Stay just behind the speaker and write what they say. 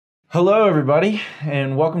Hello, everybody,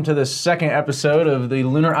 and welcome to the second episode of the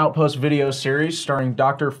Lunar Outpost video series starring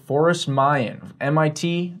Dr. Forrest Meyen of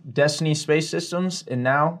MIT, Destiny Space Systems, and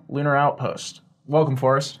now Lunar Outpost. Welcome,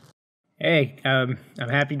 Forrest. Hey, I'm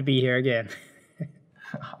happy to be here again.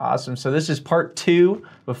 Awesome. So this is part two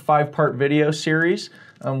of a five-part video series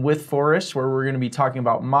with Forrest, where we're going to be talking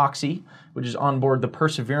about MOXIE, which is on board the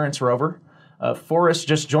Perseverance rover. Forrest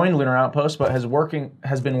just joined Lunar Outpost, but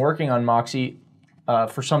has been working on MOXIE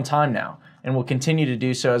for some time now, and will continue to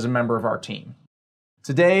do so as a member of our team.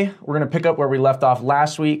 Today, we're going to pick up where we left off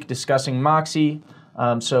last week, discussing MOXIE.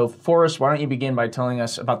 So Forrest, why don't you begin by telling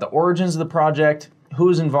us about the origins of the project, who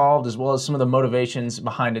is involved, as well as some of the motivations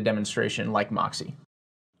behind a demonstration like MOXIE.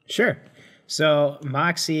 Sure. So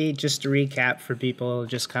MOXIE, just to recap for people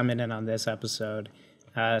just coming in on this episode,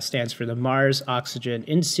 stands for the Mars Oxygen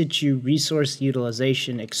In Situ Resource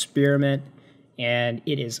Utilization Experiment, and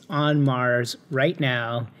it is on Mars right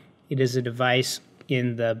now. It is a device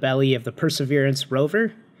in the belly of the Perseverance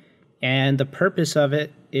rover, and the purpose of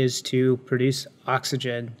it is to produce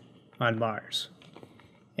oxygen on Mars.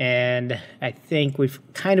 And I think we've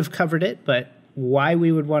kind of covered it, but why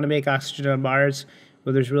we would want to make oxygen on Mars?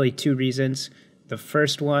 Well, there's really two reasons. The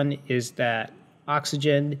first one is that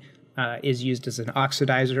oxygen is used as an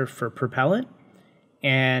oxidizer for propellant,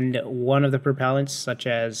 and one of the propellants, such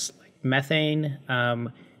as methane,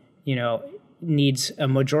 needs a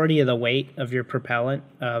majority of the weight of your propellant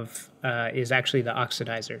is actually the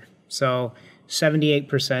oxidizer. So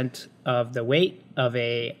 78% of the weight of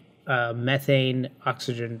a methane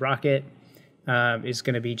oxygen rocket is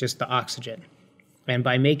going to be just the oxygen. And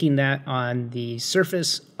by making that on the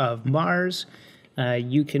surface of Mars,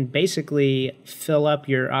 you can basically fill up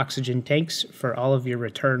your oxygen tanks for all of your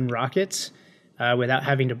return rockets without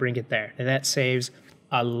having to bring it there. And that saves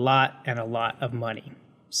a lot of money.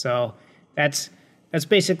 So that's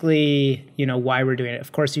basically, why we're doing it.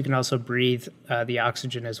 Of course, you can also breathe the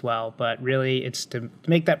oxygen as well, but really it's to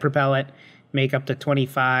make that propellant, make up to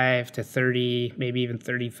 25 to 30, maybe even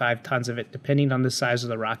 35 tons of it, depending on the size of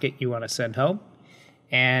the rocket you want to send home.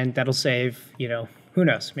 And that'll save, who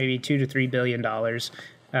knows, maybe $2 to $3 billion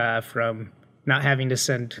from not having to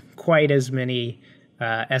send quite as many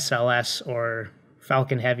SLS or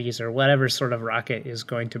Falcon Heavies or whatever sort of rocket is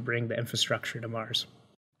going to bring the infrastructure to Mars.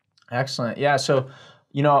 Excellent. Yeah, so,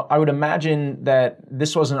 I would imagine that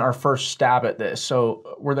this wasn't our first stab at this.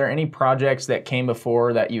 So were there any projects that came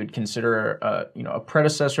before that you would consider, a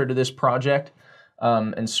predecessor to this project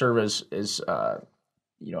and serve as a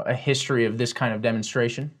history of this kind of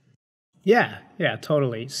demonstration? Yeah,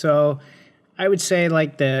 totally. So I would say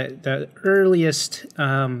like the earliest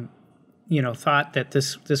thought that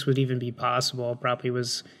this would even be possible probably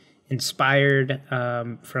was inspired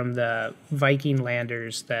from the Viking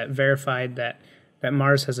landers that verified that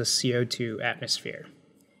Mars has a CO2 atmosphere.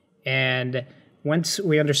 And once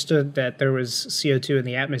we understood that there was CO2 in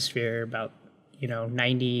the atmosphere, about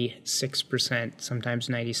 96%, sometimes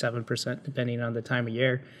 97%, depending on the time of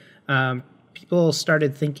year, people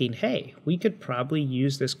started thinking, hey, we could probably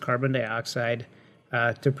use this carbon dioxide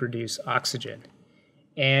to produce oxygen.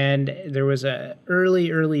 And there was an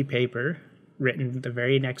early paper written the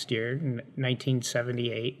very next year, in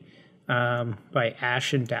 1978, by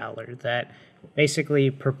Ash and Dowler, that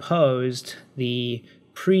basically proposed the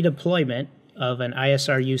pre-deployment of an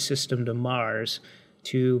ISRU system to Mars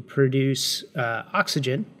to produce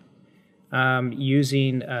oxygen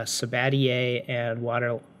using a Schmaedick and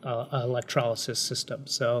water electrolysis system.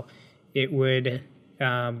 So it would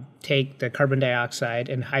take the carbon dioxide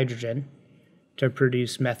and hydrogen to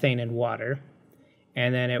produce methane and water,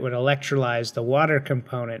 and then it would electrolyze the water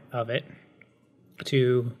component of it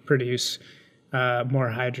to produce more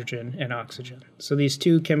hydrogen and oxygen. So these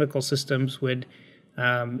two chemical systems would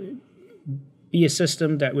be a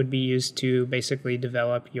system that would be used to basically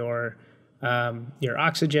develop your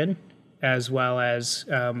oxygen, as well as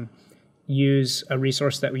use a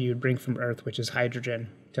resource that you would bring from Earth, which is hydrogen,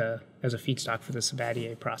 as a feedstock for the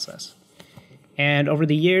Schmaedick process. And over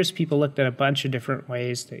the years, people looked at a bunch of different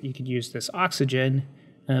ways that you could use this oxygen,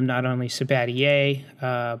 not only Schmaedick,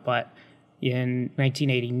 but in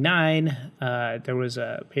 1989, there was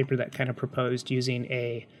a paper that kind of proposed using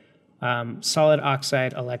a solid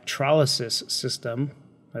oxide electrolysis system.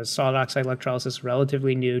 Solid oxide electrolysis,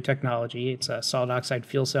 relatively new technology. It's a solid oxide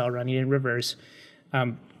fuel cell running in reverse.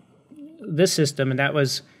 This system, and that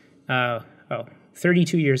was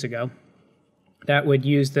 32 years ago, that would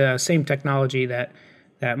use the same technology that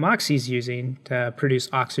MOXIE is using to produce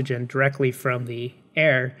oxygen directly from the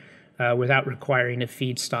air without requiring a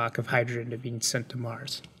feedstock of hydrogen to be sent to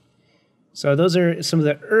Mars. So those are some of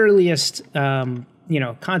the earliest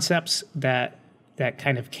concepts that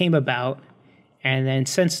kind of came about. And then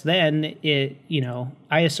since then,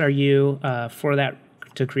 ISRU for that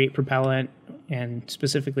to create propellant and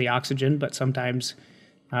specifically oxygen, but sometimes,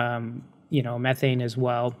 methane as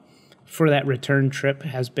well, for that return trip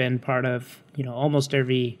has been part of, almost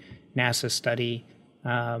every NASA study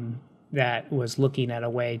that was looking at a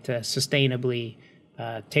way to sustainably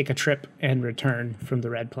take a trip and return from the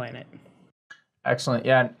red planet. Excellent.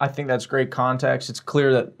 Yeah, I think that's great context. It's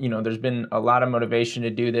clear that, there's been a lot of motivation to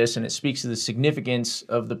do this, and it speaks to the significance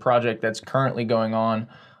of the project that's currently going on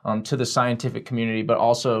to the scientific community, but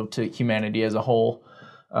also to humanity as a whole.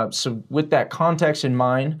 So with that context in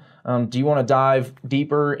mind, do you want to dive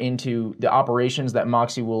deeper into the operations that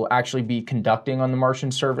MOXIE will actually be conducting on the Martian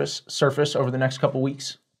surface over the next couple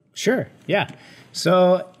weeks? Sure, yeah.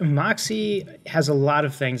 So MOXIE has a lot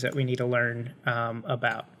of things that we need to learn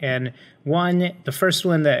about. And the first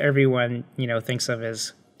one that everyone, thinks of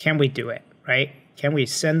is, can we do it, right? Can we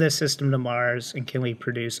send this system to Mars, and can we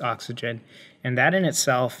produce oxygen? And that in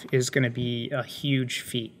itself is going to be a huge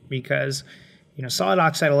feat because, solid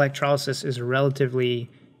oxide electrolysis is a relatively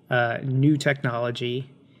new technology.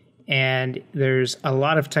 And there's a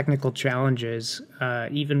lot of technical challenges,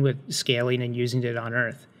 even with scaling and using it on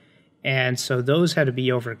Earth. And so those had to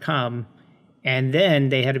be overcome, and then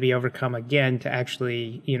they had to be overcome again to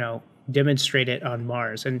actually, demonstrate it on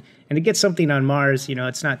Mars. And to get something on Mars,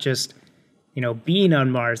 it's not just, being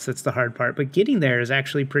on Mars that's the hard part, but getting there is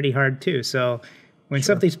actually pretty hard too. So when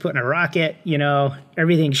something's put in a rocket,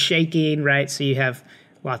 everything's shaking, right? So you have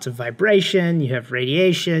lots of vibration, you have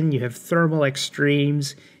radiation, you have thermal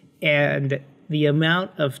extremes, and the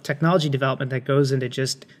amount of technology development that goes into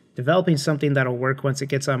just developing something that'll work once it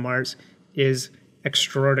gets on Mars is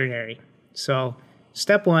extraordinary. So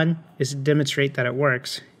step one is to demonstrate that it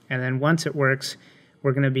works. And then once it works,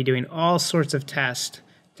 we're going to be doing all sorts of tests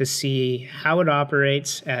to see how it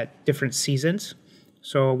operates at different seasons.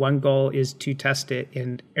 So one goal is to test it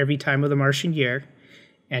in every time of the Martian year.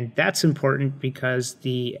 And that's important because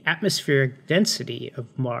the atmospheric density of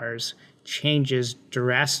Mars changes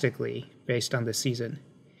drastically based on the season.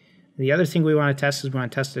 The other thing we want to test is we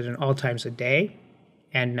want to test it in all times of day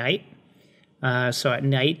and night. So at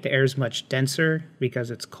night, the air is much denser because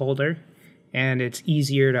it's colder, and it's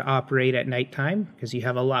easier to operate at nighttime because you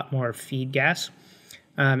have a lot more feed gas.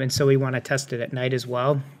 And so we want to test it at night as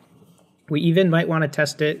well. We even might want to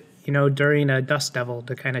test it, during a dust devil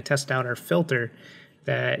to kind of test out our filter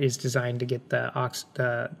that is designed to get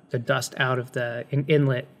the dust out of the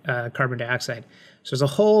inlet carbon dioxide. So there's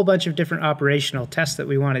a whole bunch of different operational tests that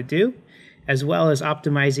we want to do, as well as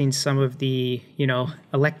optimizing some of the,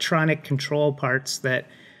 electronic control parts that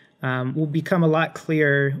will become a lot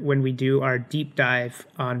clearer when we do our deep dive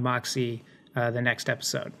on MOXIE the next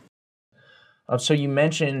episode. So you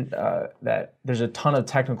mentioned that there's a ton of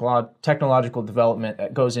technological development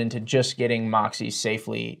that goes into just getting MOXIE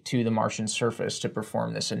safely to the Martian surface to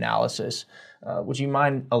perform this analysis. Would you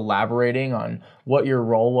mind elaborating on what your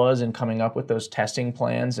role was in coming up with those testing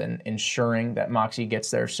plans and ensuring that MOXIE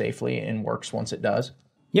gets there safely and works once it does?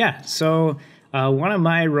 Yeah, so one of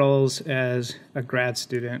my roles as a grad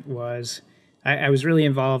student was I was really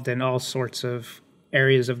involved in all sorts of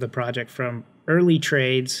areas of the project, from early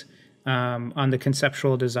trades on the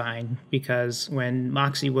conceptual design, because when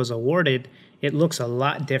MOXIE was awarded, it looks a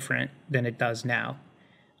lot different than it does now.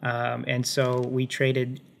 And so we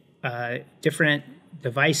traded different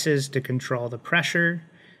devices to control the pressure.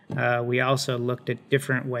 We also looked at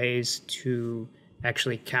different ways to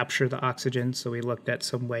actually capture the oxygen. So we looked at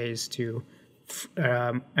some ways to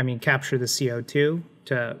capture the CO2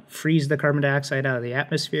 to freeze the carbon dioxide out of the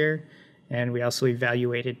atmosphere. And we also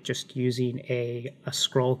evaluated just using a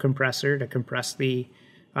scroll compressor to compress the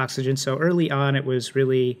oxygen. So early on, it was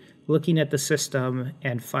really looking at the system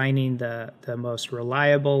and finding the most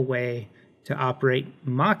reliable way to operate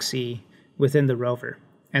MOXIE within the rover.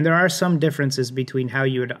 And there are some differences between how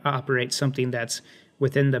you would operate something that's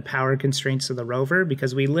within the power constraints of the rover,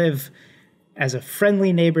 because we live as a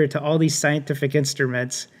friendly neighbor to all these scientific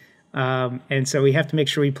instruments. And so we have to make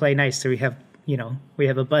sure we play nice. So we have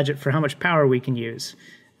a budget for how much power we can use.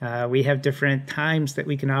 We have different times that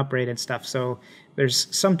we can operate and stuff. So there's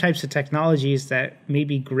some types of technologies that may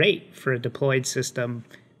be great for a deployed system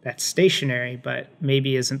that's stationary, but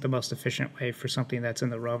maybe isn't the most efficient way for something that's in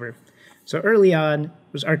the rover. So early on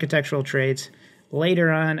was architectural trades.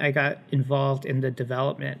 Later on, I got involved in the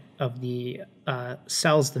development of the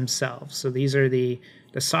cells themselves. So these are the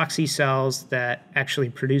SOXY cells that actually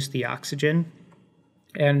produce the oxygen.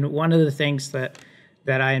 And one of the things that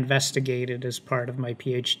I investigated as part of my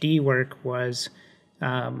PhD work was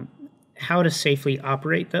how to safely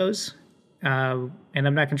operate those. And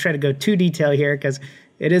I'm not going to try to go too detailed here because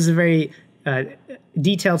it is a very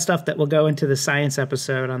detailed stuff that will go into the science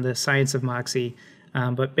episode on the science of MOXIE.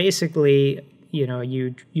 But basically,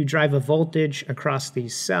 you drive a voltage across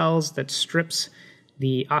these cells that strips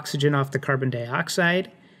the oxygen off the carbon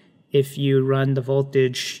dioxide. If you run the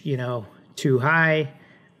voltage, too high,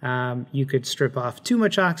 you could strip off too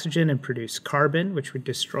much oxygen and produce carbon, which would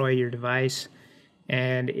destroy your device.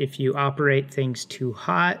 And if you operate things too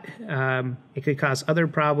hot, it could cause other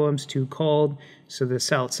problems, too cold. So the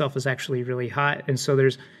cell itself is actually really hot. And so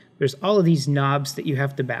there's all of these knobs that you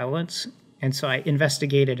have to balance. And so I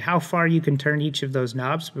investigated how far you can turn each of those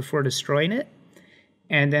knobs before destroying it.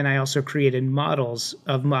 And then I also created models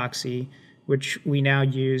of MOXIE, which we now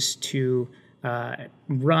use to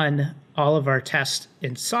run all of our tests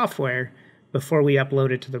in software before we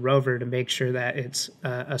upload it to the rover to make sure that it's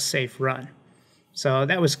a safe run. So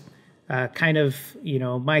that was kind of,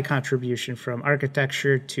 my contribution from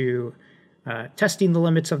architecture to testing the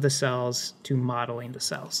limits of the cells to modeling the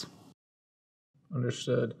cells.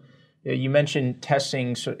 Understood. Yeah, you mentioned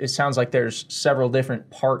testing, so it sounds like there's several different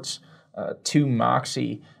parts to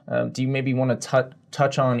MOXIE. Do you maybe want to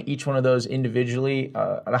touch on each one of those individually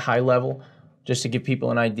at a high level, just to give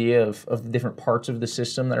people an idea of the different parts of the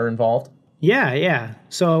system that are involved? Yeah.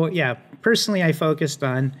 So, personally, I focused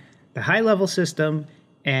on the high-level system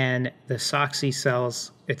and the SOXY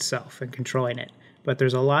cells itself and controlling it. But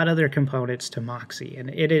there's a lot of other components to MOXIE, and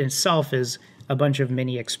it in itself is a bunch of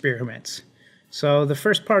mini experiments. So the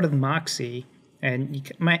first part of MOXIE, and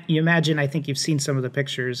you imagine, I think you've seen some of the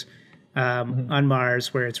pictures on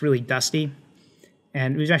Mars where it's really dusty.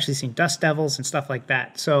 And we've actually seen dust devils and stuff like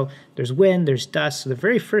that. So there's wind, there's dust. So the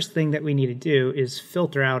very first thing that we need to do is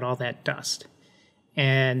filter out all that dust.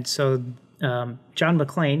 And so John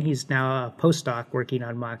McLean, he's now a postdoc working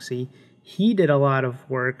on MOXIE. He did a lot of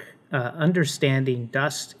work understanding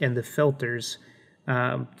dust and the filters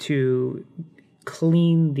to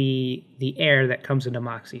clean the air that comes into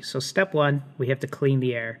MOXIE. So step one, we have to clean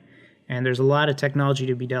the air. And there's a lot of technology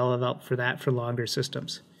to be developed for that for longer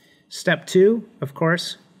systems. Step two, of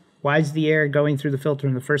course, why is the air going through the filter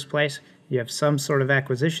in the first place? You have some sort of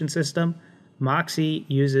acquisition system. MOXIE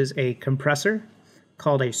uses a compressor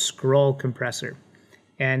called a scroll compressor.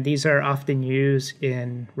 And these are often used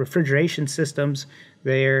in refrigeration systems.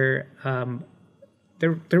 They're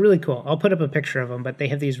really cool. I'll put up a picture of them, but they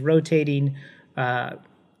have these rotating,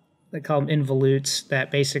 they call them involutes, that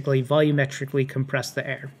basically volumetrically compress the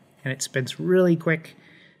air. And it spins really quick,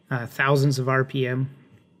 thousands of RPM.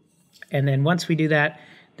 And then once we do that,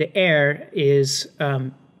 the air is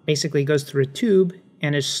basically goes through a tube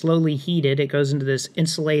and is slowly heated. It goes into this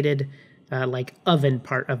insulated like oven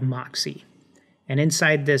part of MOXIE. And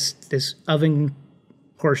inside this oven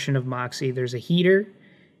portion of MOXIE, there's a heater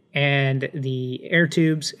and the air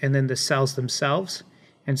tubes and then the cells themselves.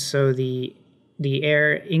 And so the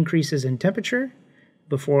air increases in temperature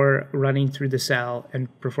before running through the cell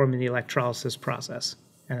and performing the electrolysis process.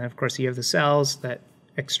 And then, of course, you have the cells that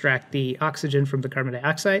extract the oxygen from the carbon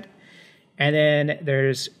dioxide. And then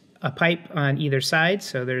there's a pipe on either side.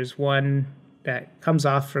 So there's one that comes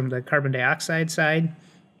off from the carbon dioxide side,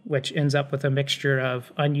 which ends up with a mixture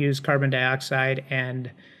of unused carbon dioxide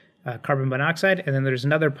and carbon monoxide. And then there's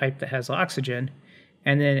another pipe that has oxygen.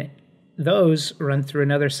 And then those run through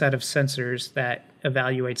another set of sensors that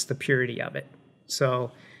evaluates the purity of it.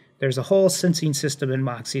 So there's a whole sensing system in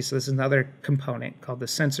MOXIE. So this is another component called the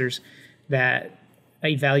sensors that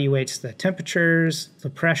evaluates the temperatures, the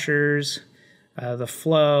pressures, the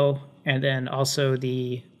flow, and then also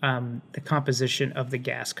the composition of the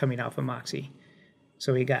gas coming off of MOXIE.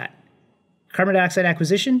 So we got carbon dioxide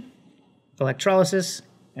acquisition, electrolysis,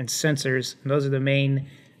 and sensors. And those are the main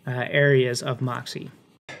areas of MOXIE.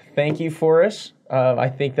 Thank you, Forrest. I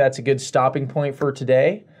think that's a good stopping point for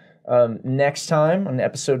today. Next time on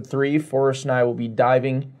episode 3, Forrest and I will be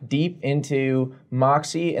diving deep into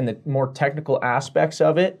MOXIE and the more technical aspects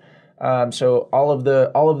of it. So all of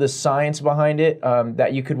the science behind it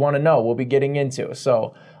that you could want to know, we'll be getting into.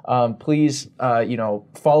 So please,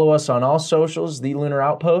 follow us on all socials, The Lunar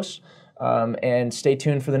Outpost, and stay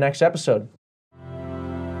tuned for the next episode.